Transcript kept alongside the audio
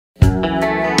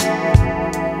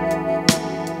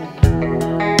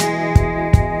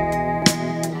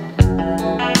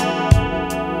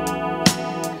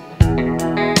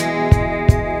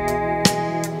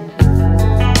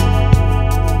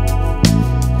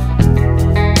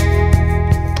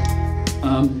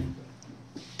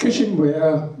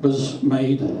Kitchenware was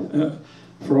made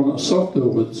from softer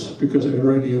woods because they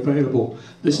were readily available.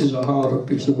 This is a harder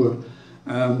piece of wood,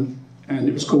 and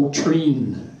it was called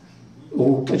treen,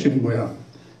 or kitchenware,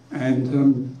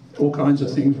 and all kinds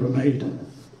of things were made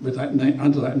with that name,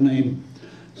 under that name.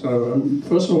 So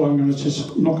first of all, I'm going to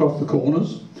just knock off the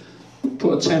corners,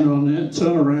 put a tenner on it,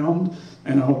 turn around,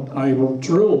 and I will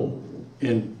drill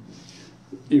in,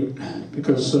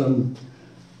 because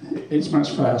it's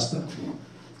much faster.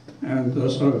 And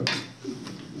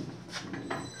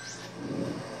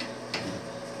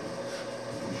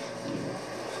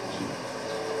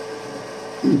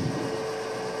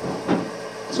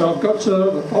so I've got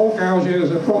the pole gouge here is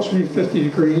approximately 50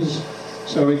 degrees,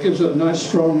 so it gives it a nice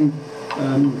strong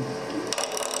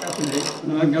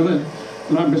catenate.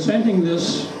 And I'm presenting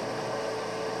this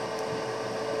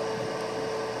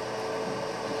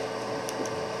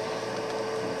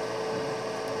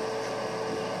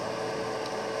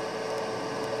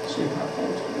see if I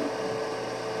hold it.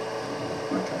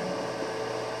 Okay.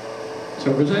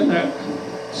 So present that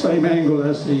same angle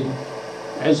as the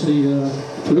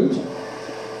flute,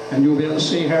 and you'll be able to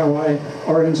see how I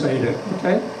orientate it.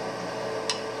 Okay.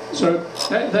 So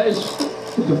that is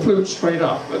the flute straight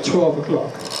up at 12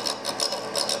 o'clock.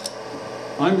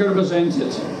 I'm going to present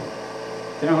it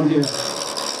down here.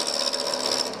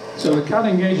 So the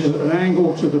cutting edge is at an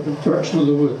angle to the direction of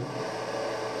the wood.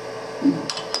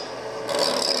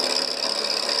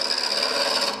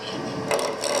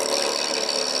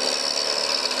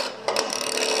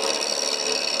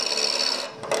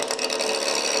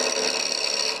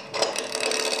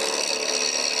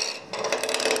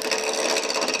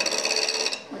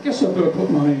 I guess I've got to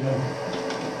put my,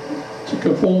 to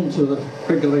conform to the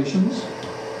regulations.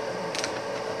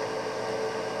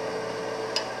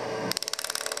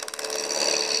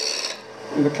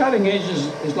 And the cutting edge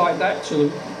is like that to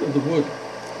the wood.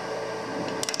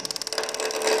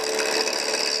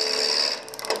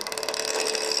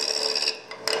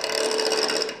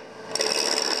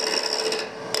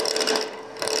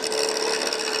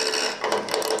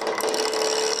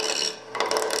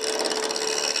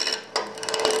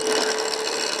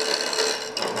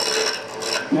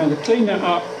 Now to clean that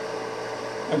up,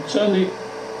 I turn the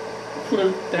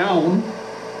flute down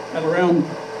at around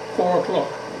 4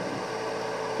 o'clock.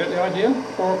 Get the idea?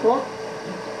 4 o'clock?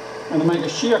 And I make a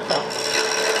shear cut.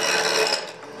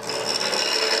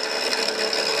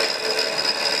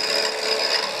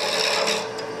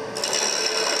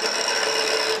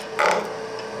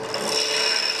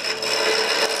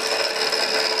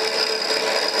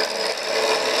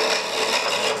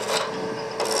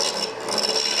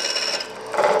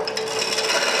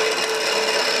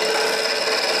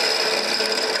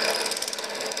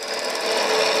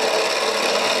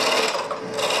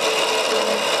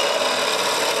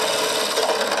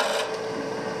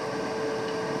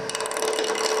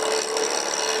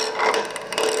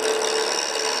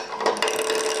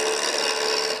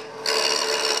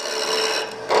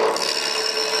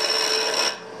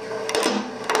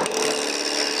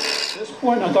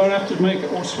 Point, I don't have to make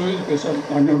it all smooth because I'm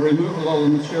going to remove a lot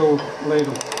of the material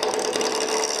later.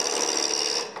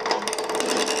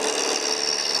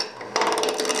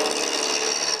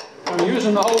 I'm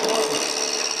using the whole bottle.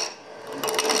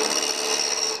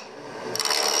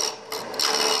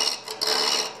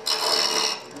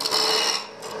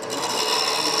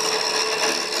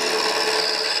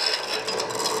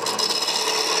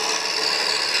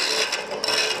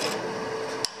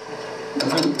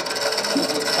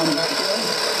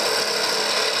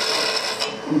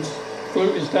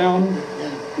 Flute is down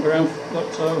around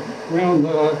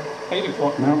 8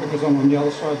 o'clock now because I'm on the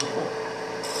other side of the floor.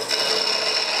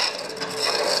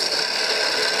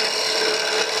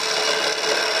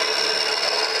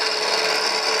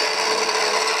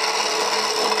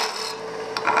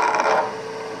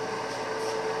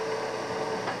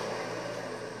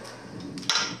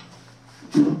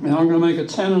 Now I'm going to make a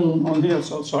tenon on here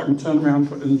so I can turn around and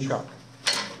put it in the chuck.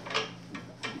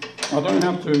 I don't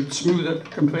have to smooth it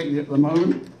completely at the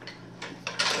moment.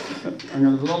 A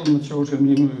lot of the material is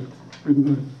going to be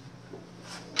removed.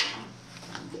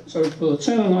 So for the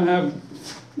tenon I have,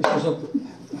 this is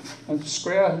a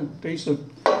square piece of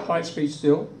high-speed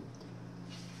steel,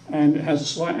 and it has a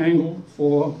slight angle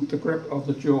for the grip of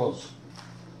the jaws.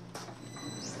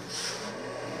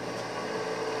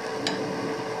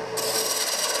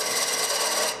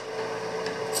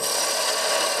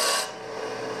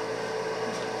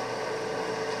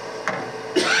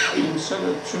 set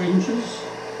at 2 inches.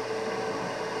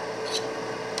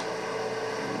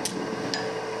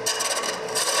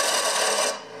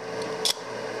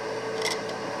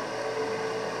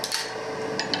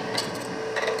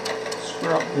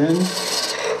 Square up the end.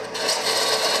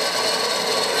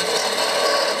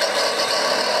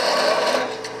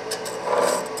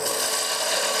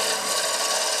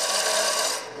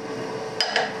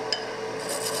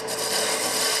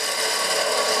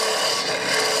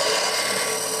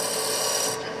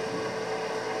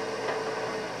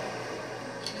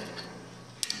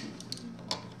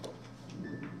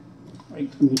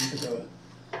 Eight minutes ago.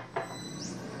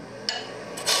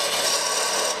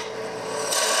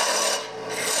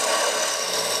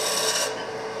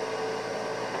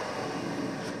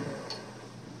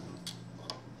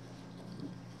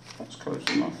 That's close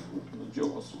enough to the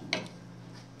jaws.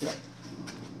 Yep.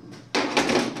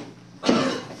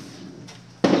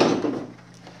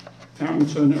 Now and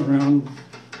turn it around,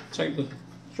 take the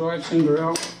drive cylinder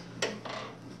out.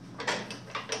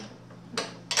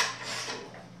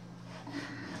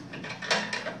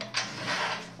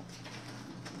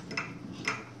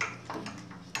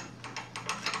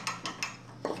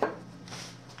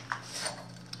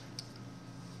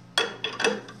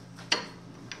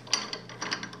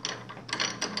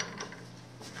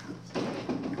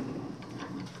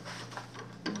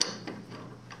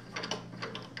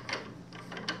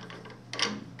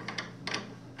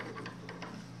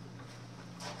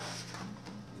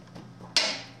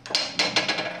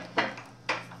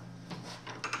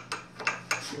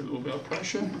 A little bit of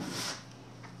pressure.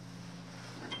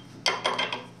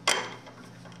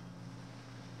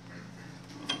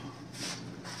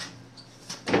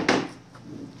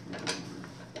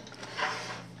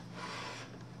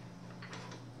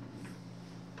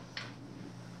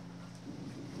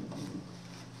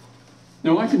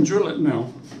 Now I can drill it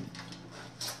now.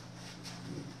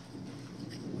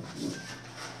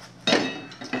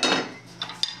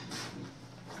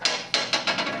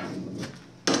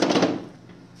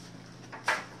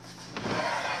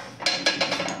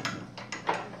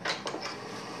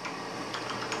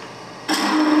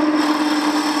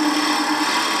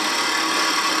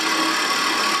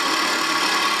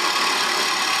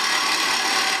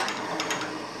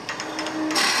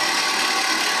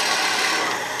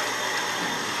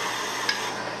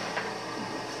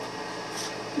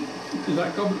 Did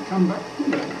that come back?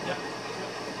 Yeah.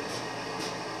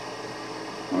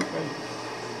 Okay.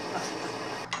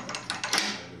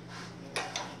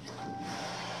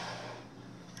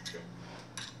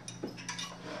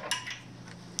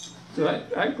 So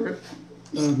that grip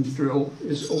drill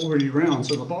is already round,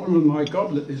 so the bottom of my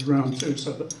goblet is round too,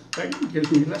 so that gives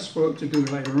me less work to do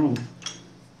later on.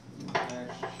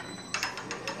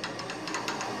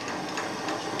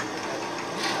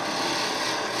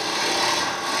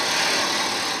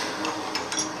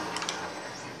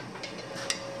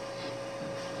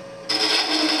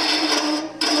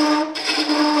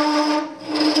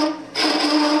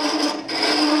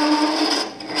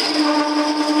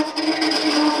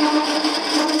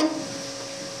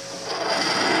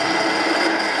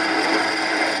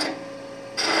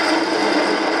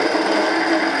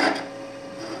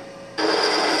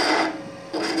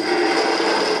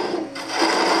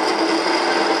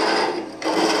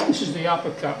 This is the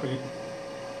uppercut.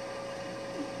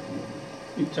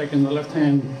 You've taken the left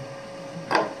hand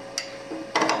side.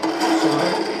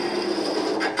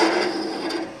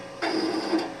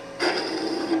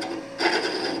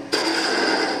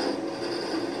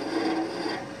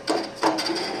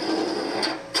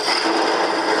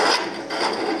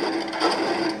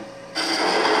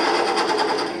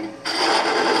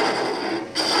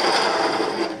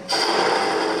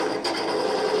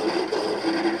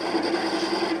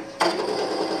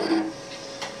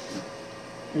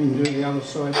 And do the other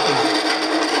side too.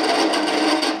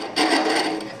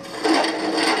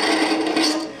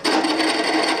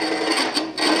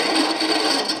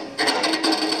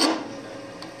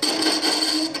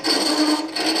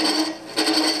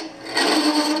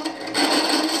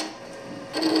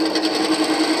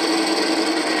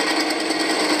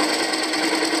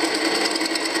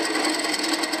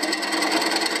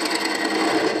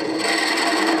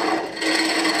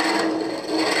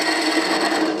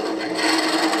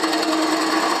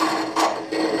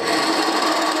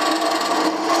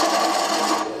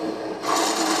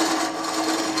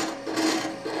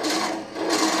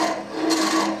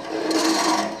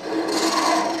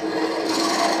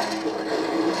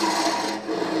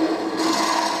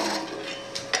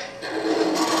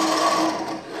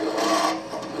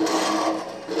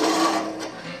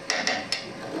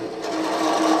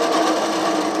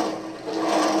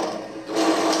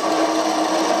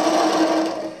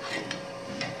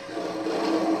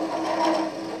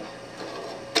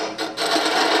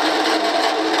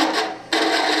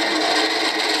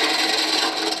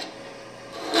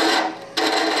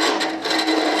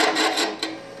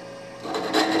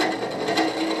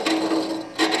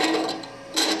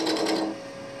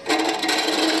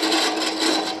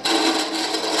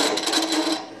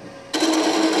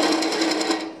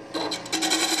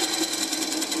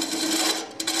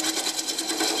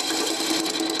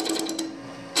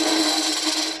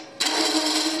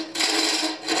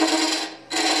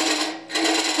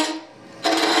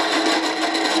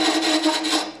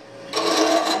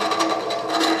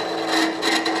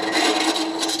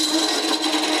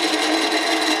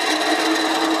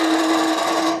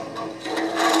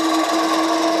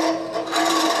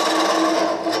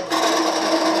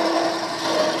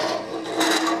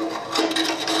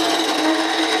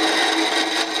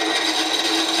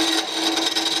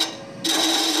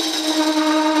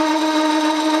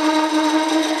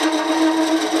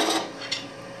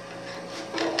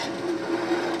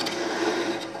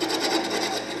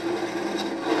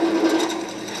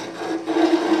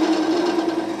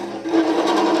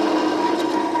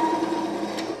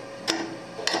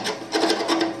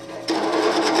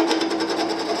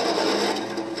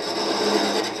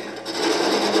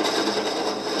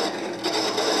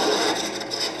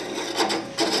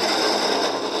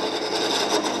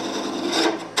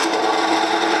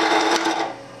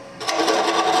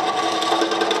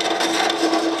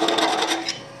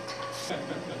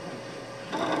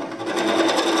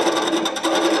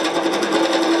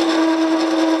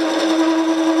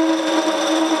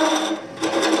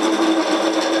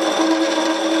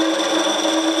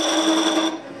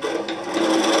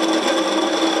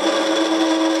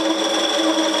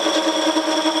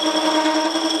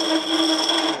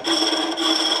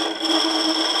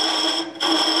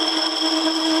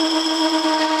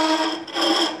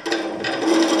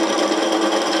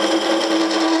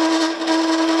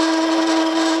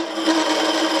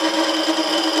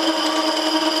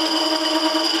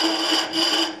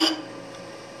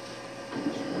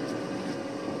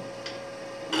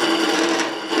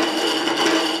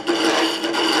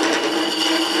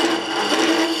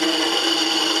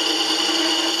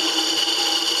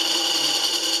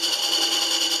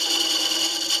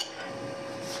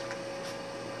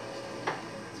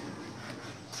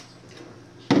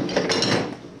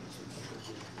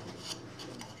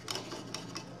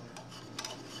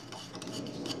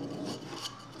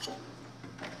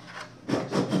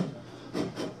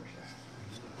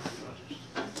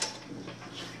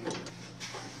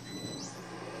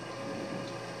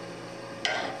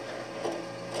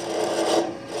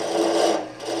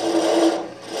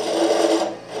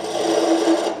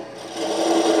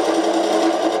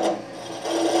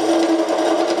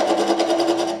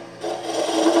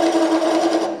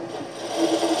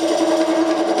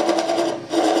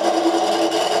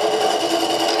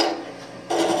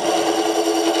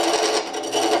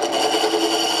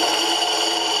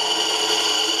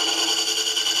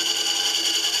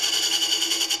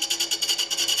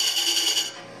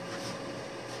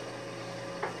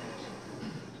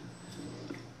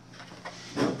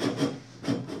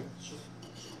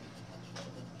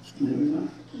 There we go.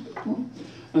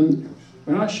 And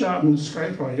when I sharpen the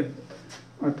scraper,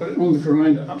 I put it on the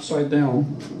grinder upside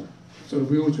down, so the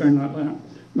wheel's going like that.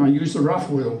 And I use the rough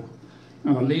wheel,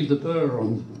 and I leave the burr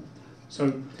on.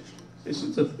 So it's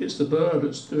the burr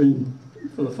that's doing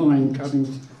for the fine cutting.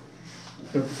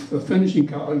 For finishing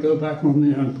cut, I go back on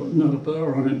there and put another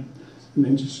burr on it, and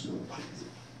then just,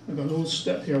 I've got a little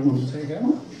step here I want to take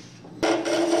out.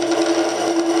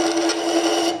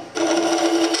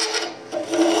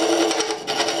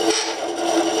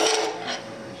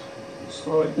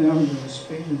 Slow it down to the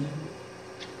speed.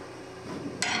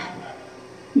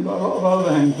 You've got a lot of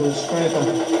overhand for the scraper.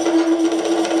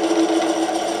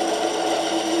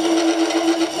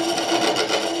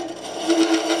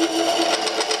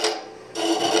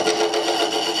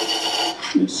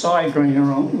 It's side grain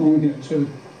along here too.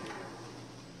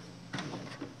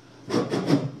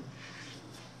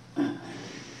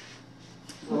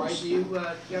 Roy, do you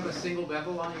have a single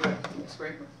bevel on your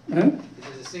scraper? Huh? Is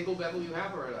it a single bevel you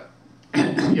have, or a...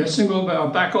 Yeah, single bevel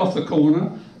back off the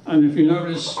corner, and if you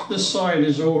notice, this side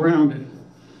is all rounded.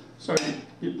 So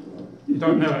you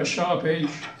don't have a sharp edge,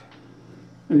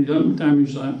 and you don't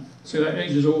damage that. See, that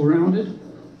edge is all rounded?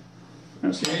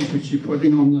 That's the edge which you're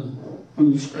putting on the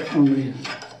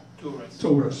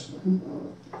tool rest.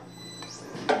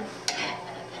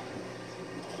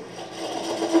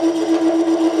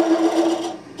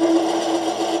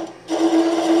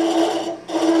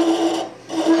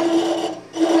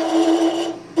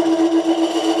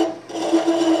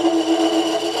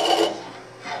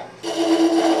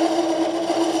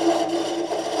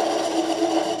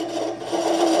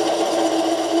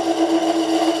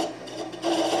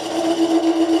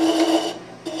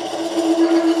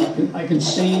 I can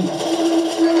see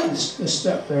the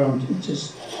step there. I'm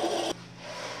just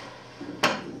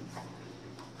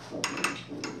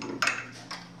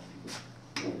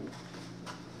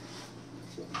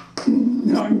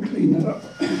now I can clean that up.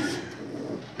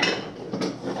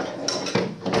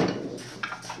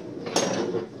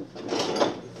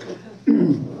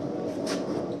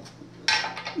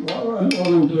 While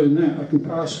I'm doing that, we can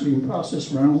pass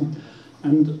this around,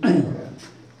 and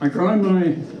I grind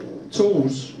my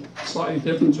tools slightly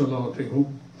different to a lot of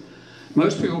people.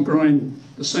 Most people grind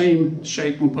the same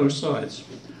shape on both sides.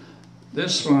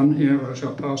 This one here, which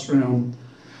I'll pass around,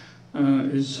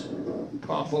 is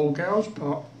part bowl gouge,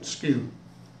 part skew.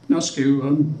 Not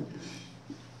skew,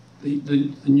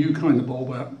 the new kind of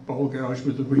bowl gouge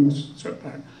with the wings swept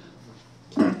back.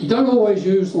 You don't always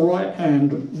use the right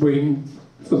hand wing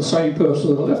for the same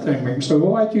person as the left hand wing, so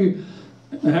why do you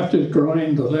have to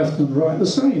grind the left and right the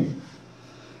same?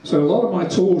 So a lot of my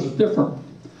tools are different.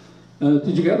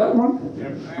 Did you get that one?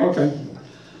 Yep. Okay.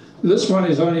 This one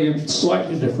is only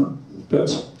slightly different,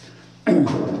 but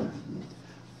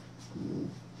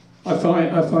I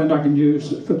find I can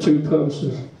use it for two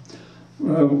purposes.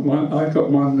 I've got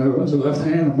one as a left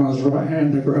hand and one as a right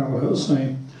hand. They grow about the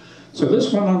same. So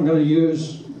this one I'm going to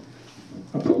use.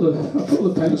 I put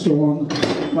the pencil on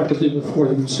like I did before.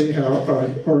 You can see how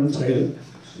I orientate it.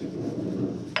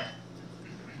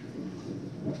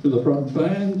 With a rubber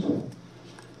band.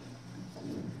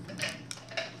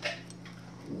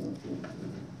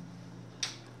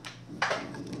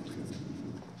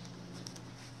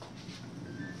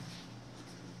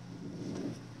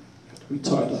 Have to be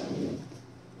tighter.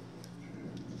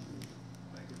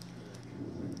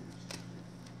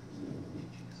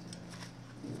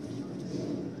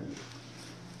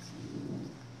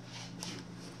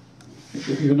 To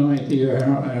give you an idea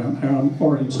how I'm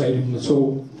orientating the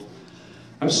tool.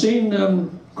 I've seen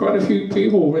quite a few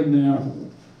people when they're,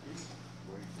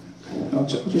 I'll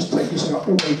just take this out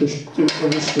the way to do it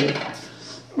illustrate.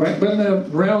 Right, when they're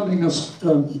rounding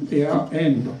the out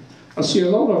end, I see a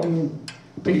lot of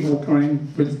people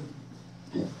going with,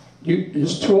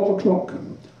 it's 12 o'clock,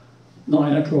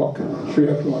 9 o'clock, 3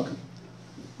 o'clock,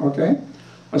 okay?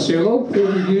 I see a lot of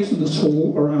people using the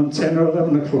tool around 10 or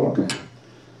 11 o'clock,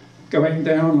 going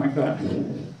down like that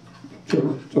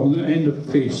to the end of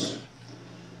the piece.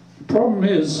 The problem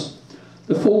is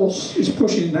the force is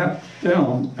pushing that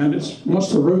down, and it wants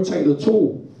to rotate the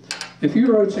tool. If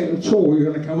you rotate the tool, you're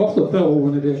going to come off the bevel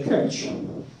when it is a catch.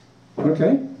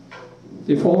 Okay?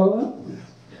 Do you follow that?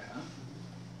 Yeah.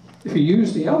 If you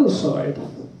use the other side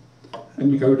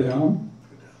and you go down,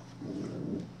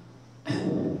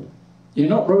 you're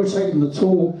not rotating the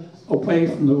tool away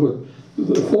from the wood.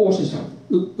 The force is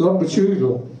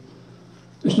longitudinal.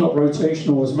 It's not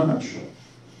rotational as much.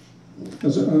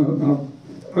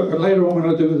 Later on when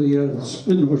I do the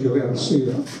spindles, you'll be able to see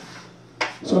that.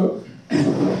 So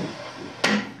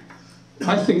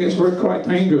I think it's quite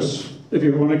dangerous If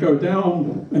you want to go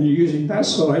down and you're using that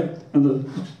side, and the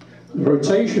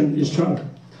rotation is trying to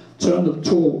turn the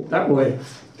tool that way,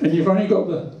 and you've only got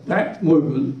that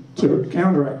movement to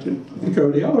counteract it. If you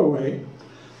go the other way,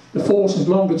 the force is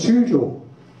longitudinal,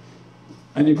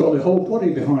 and you've got the whole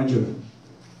body behind you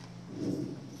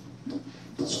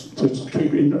to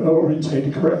keep it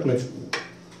orientated correctly.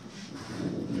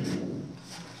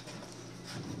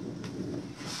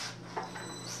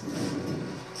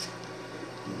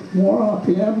 More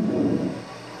RPM.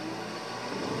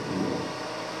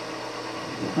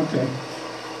 Okay.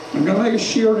 I'm going to make a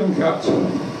shearing cut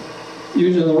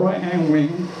using the right hand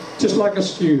wing, just like a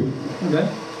skew. Okay.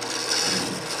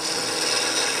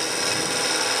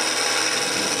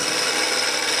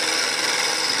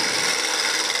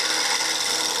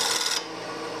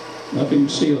 I think you can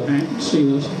see the hand. See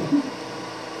this?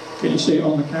 Can you see it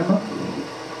on the camera?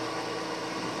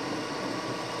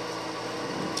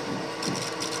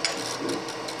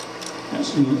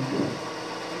 That's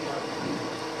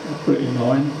put it in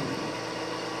line.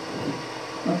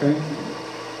 Okay.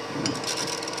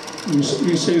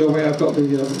 You see the way I've got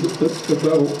the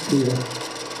belt here.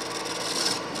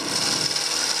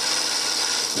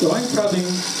 So I'm cutting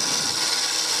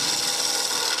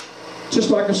just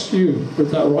like a skew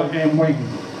with that right hand wing.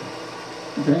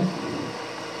 Okay.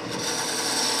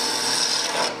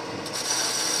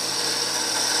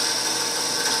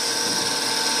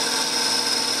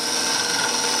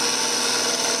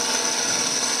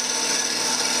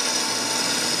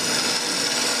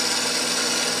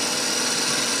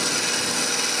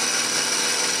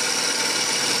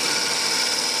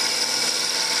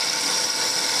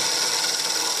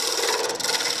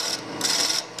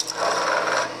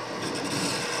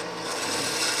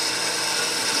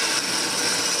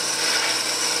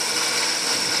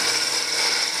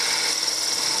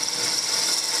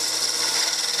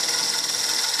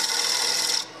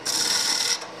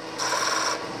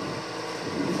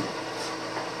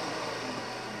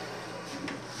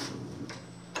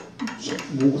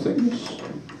 Wall thickness.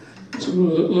 It's a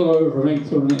little over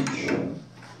 1/8 of an inch.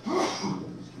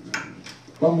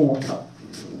 One more cut.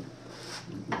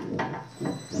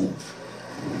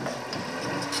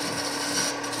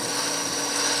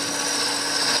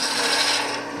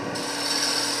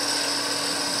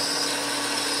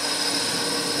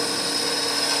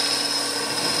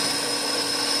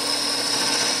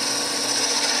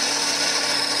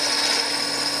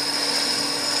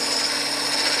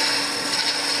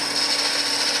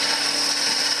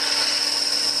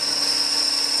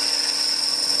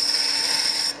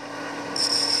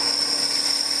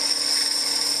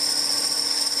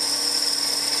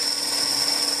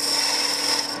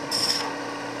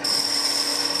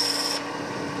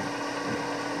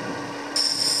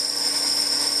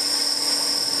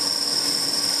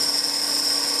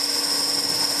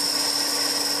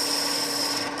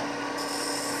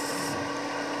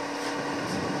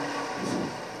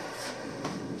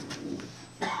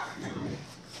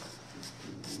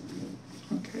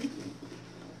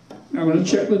 I'm going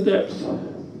to check the depth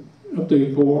of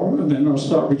the bore, and then I'll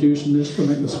start reducing this to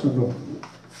make the spindle.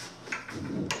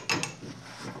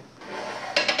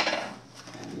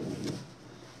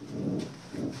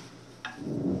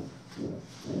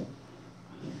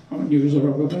 I'll use a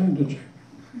rubber bandage.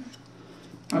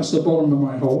 That's the bottom of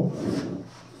my hole.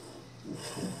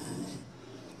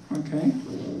 Okay.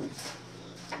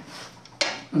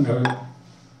 I'm going to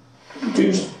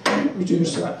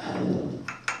reduce that.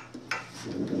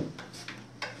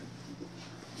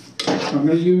 I'm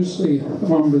going to use the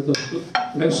one with the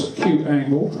less acute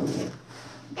angle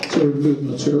to remove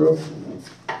the material.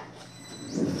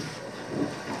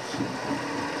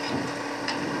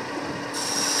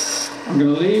 I'm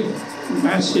going to leave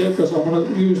mass here because I want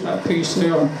to use that piece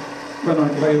there when I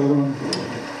later on.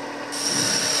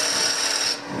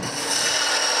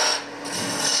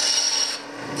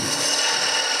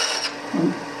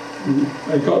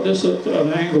 I got this at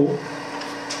an angle,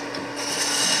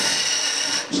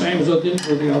 same as I did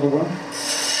with the other one.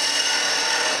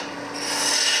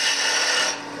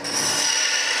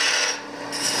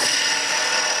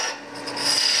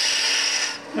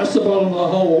 That's the bottom of the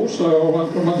hole, so I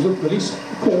want at least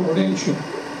 1/4 inch at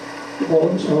the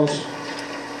bottom, so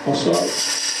I'll start.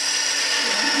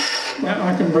 Well,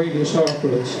 I can read this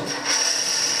afterwards.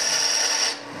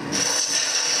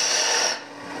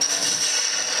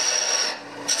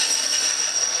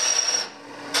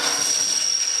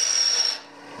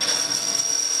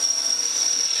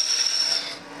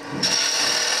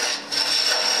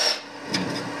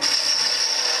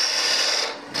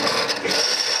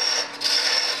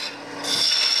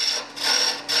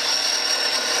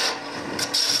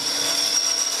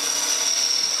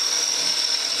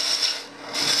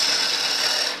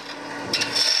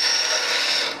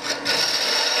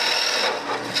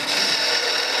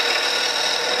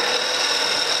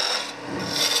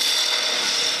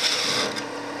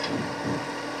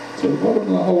 So the bottom of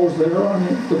the holes there,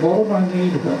 the bottom I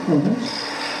need about from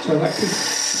this. So that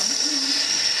could.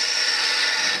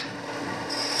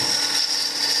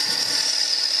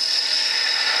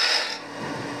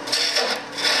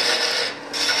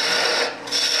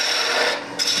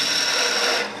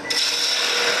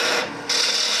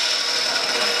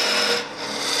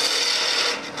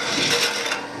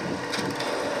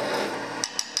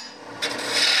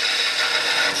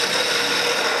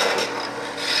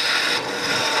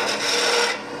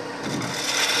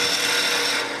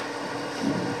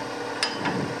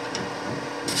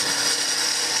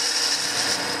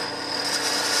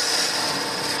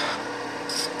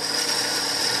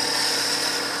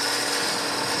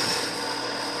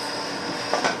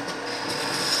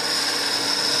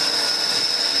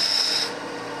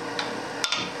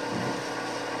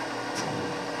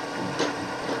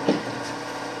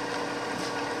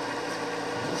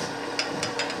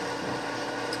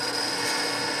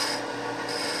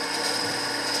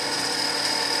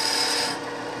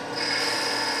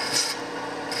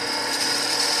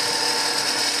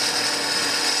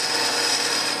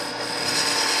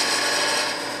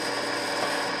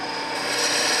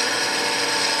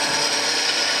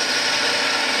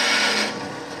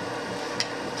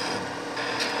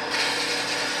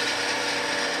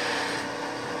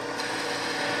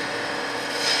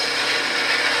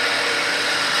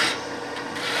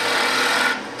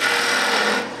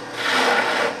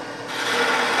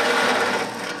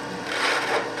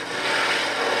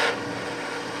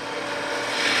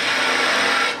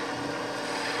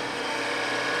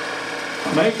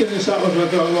 Making this up as I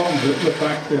go along at the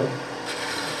back there.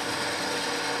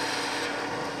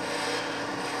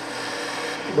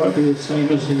 It won't be the same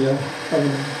as the other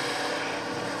one.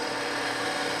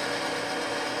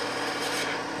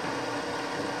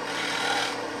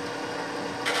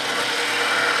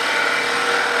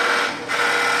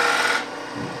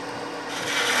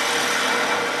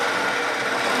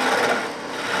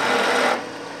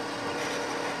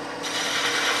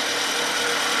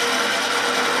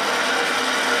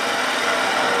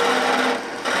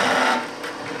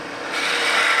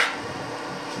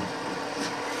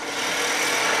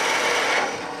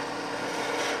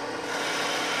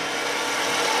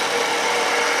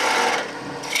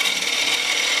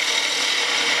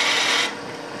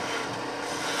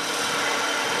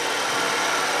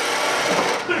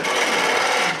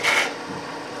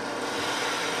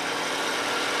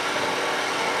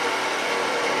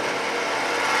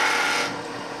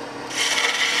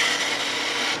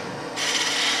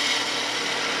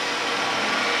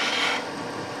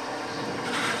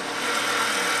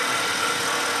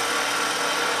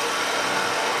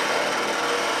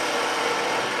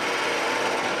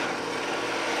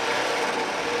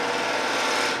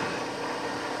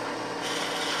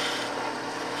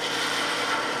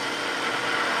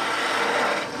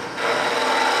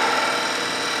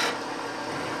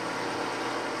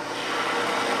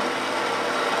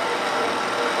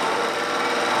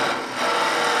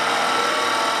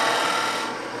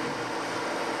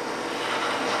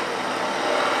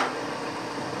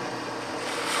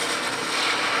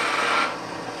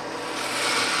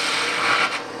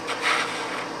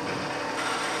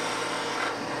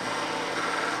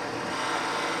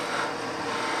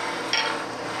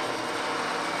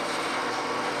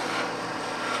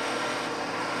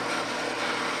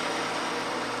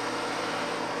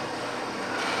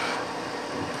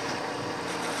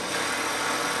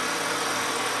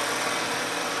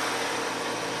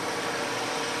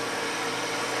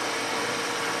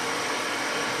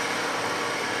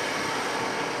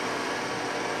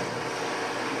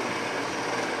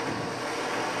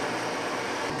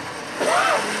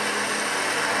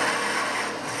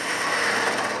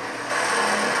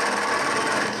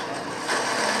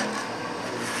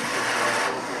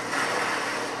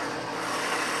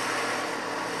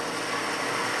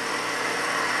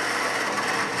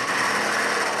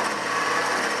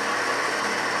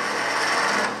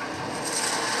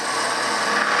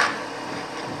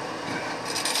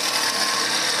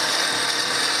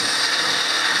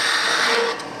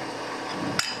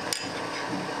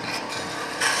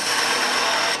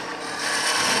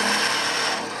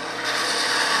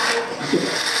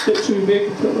 Bit too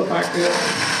big, put it back there.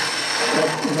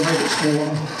 I'm going to make it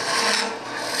smaller.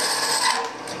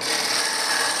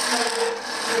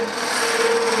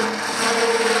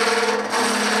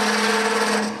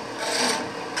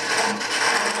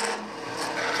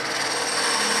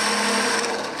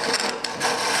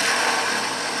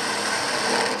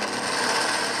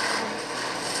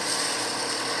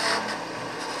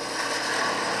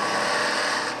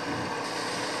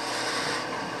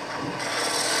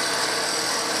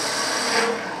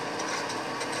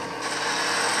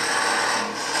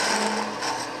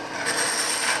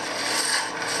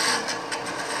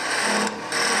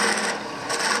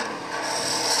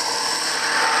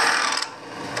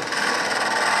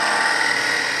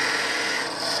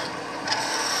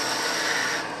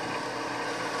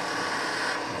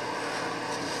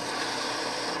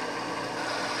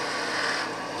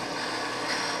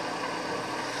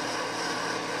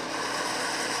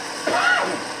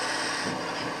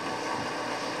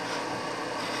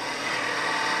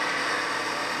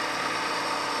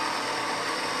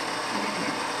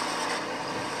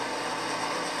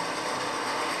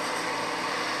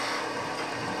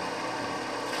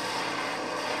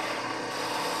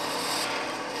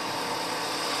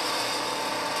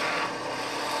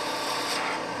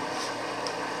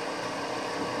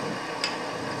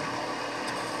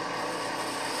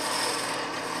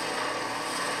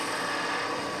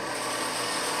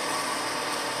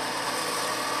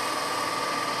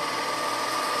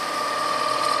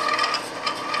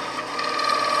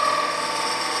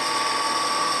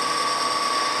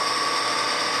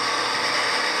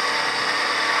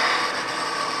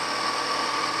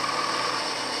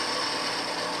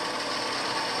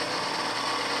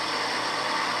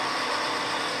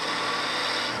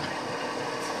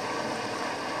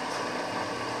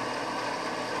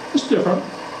 is different.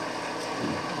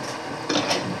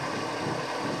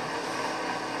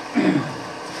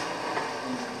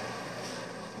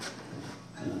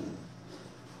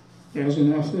 There's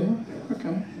enough there.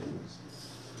 Okay.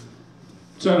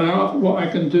 So now what I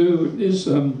can do is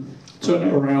turn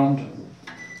it around.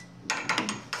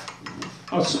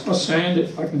 I'll sand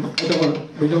it.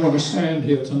 We don't want to sand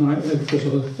here tonight because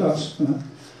of the dust.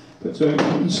 But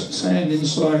sand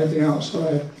inside, the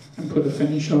outside, and put a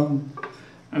finish on,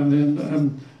 and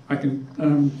then I can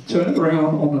turn it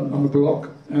around on a block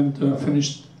and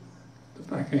finish the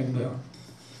back end there.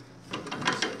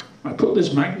 I put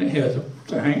this magnet here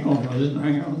to hang on. I didn't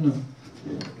hang it on them.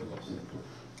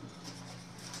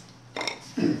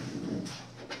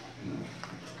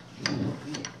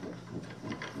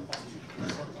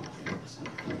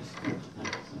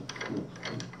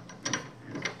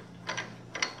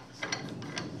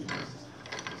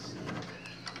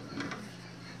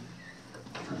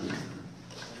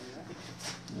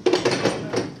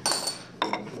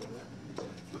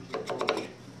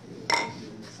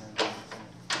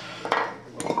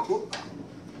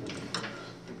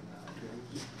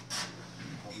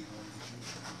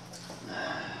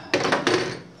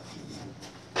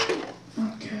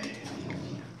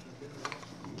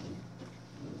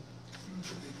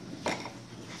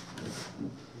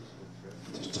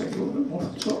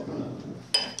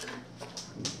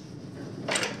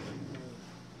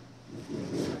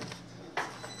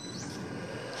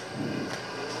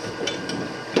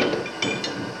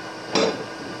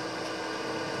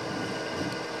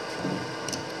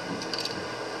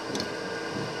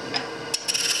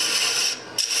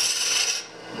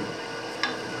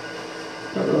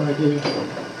 Better idea.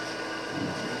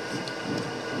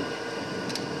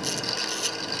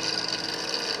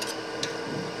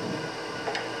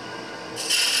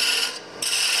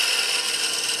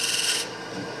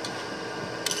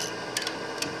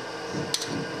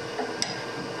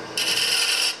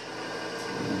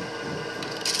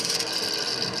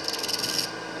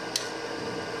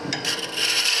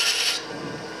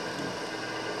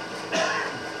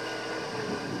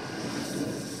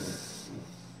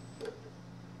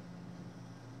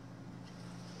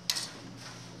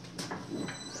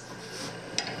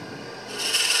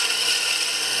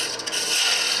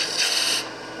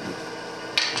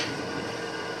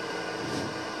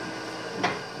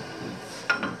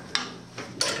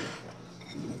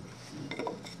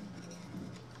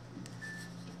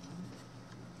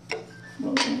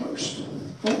 Almost.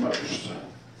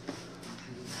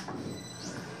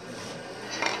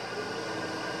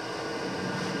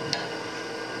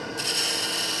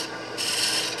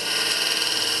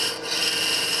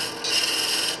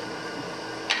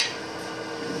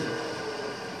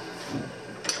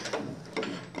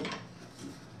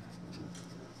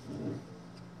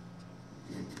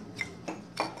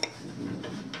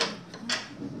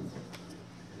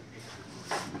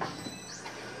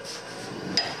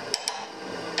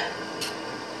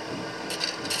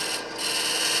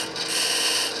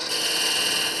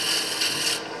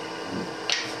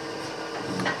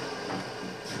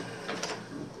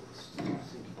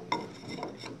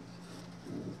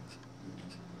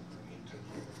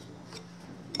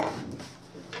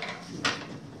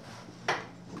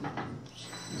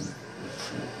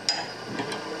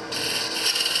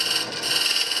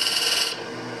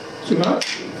 Too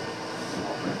much?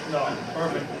 No,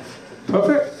 perfect.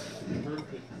 Perfect?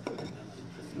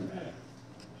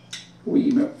 A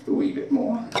wee bit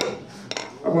more.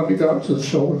 I want to go up to the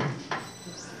shoulder.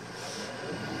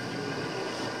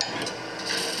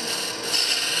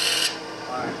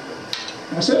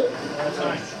 That's it? That's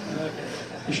nice.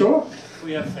 You sure?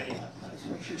 We have faith. That's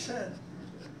what she said.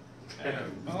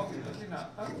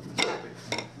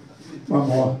 One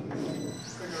more.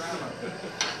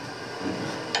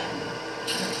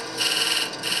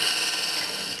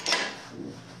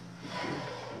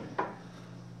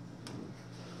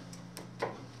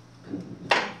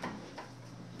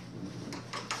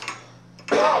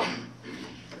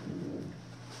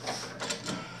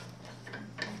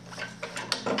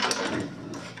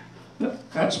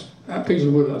 That piece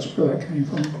of wood, that's where that came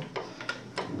from,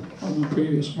 on the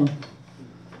previous one.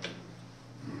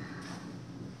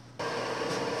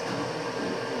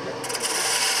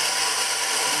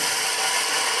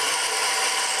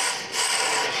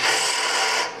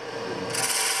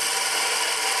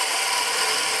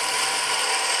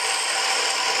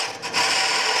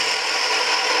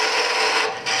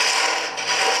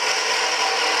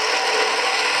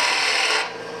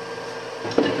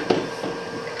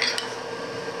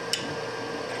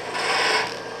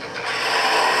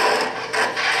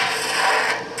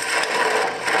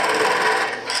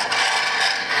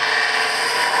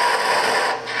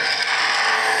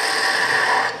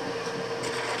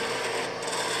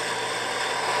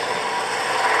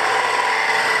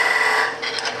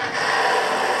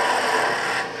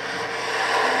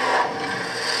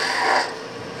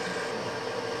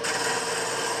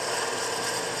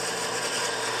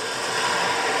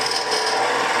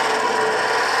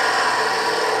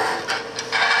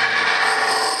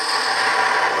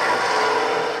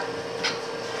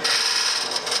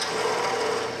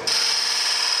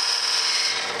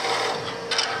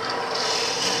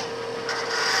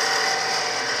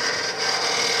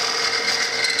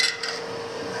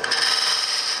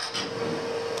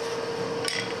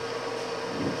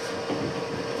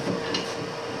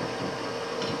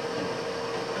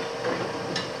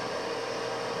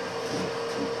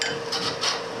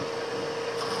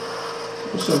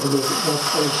 Just have a little bit more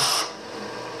space.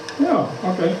 Yeah,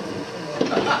 okay.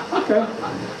 Okay.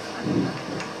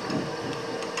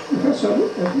 If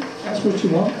that's what you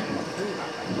want.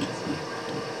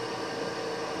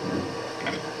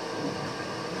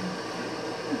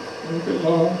 A little bit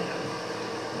lower.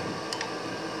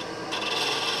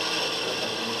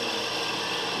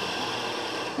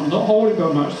 I'm not holding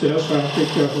very much there, so I have to be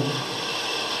careful.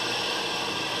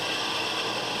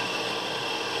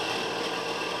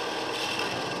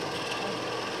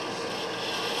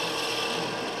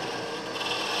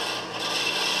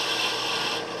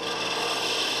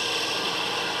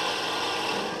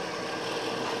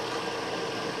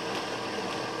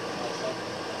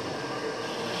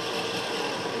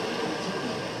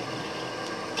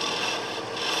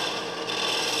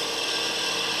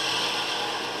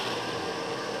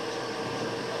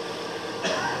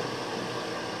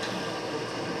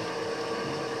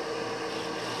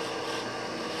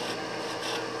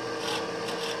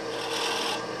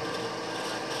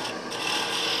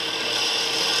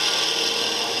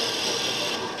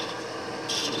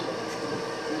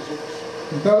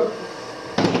 Go.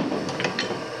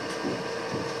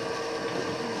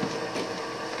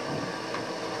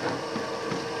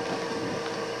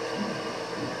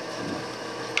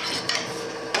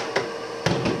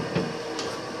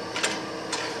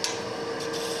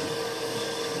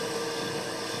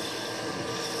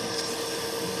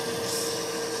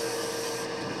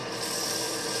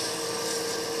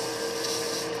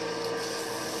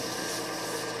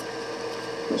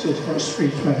 This is for a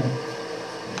street man.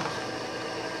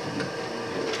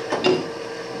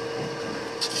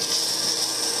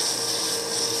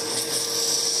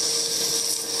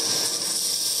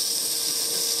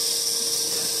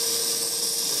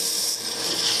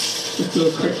 Just do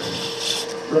a quick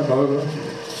rub over.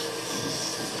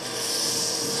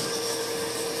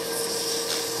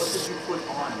 What did you put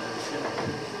on as a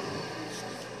finish?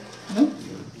 No?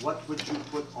 What would you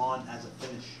put on as a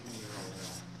finish?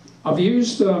 I've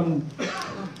used a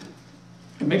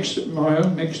mixture, my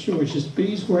own mixture, which is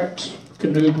beeswax,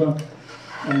 canuba,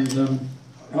 and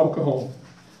alcohol.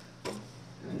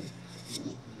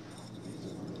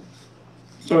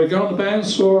 So you go on the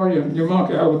bandsaw, you mark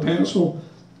it out with a pencil.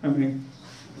 I mean,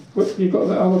 what you got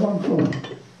the other one for?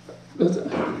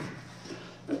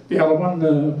 The other one,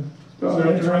 the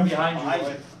It's right behind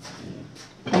you.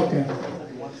 Boy. okay.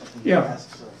 Yeah.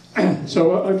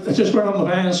 So I just went on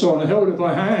the bandsaw and I held it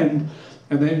by hand,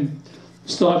 and then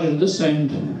started at this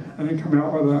end, and then come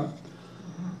out with that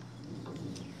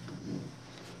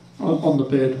on the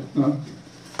bed. No.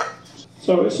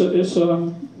 So it's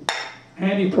a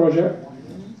handy project.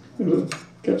 It'll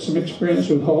get some experience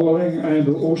with hollowing and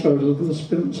also the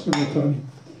spindle turning.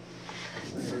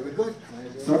 Very good.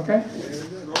 Okay.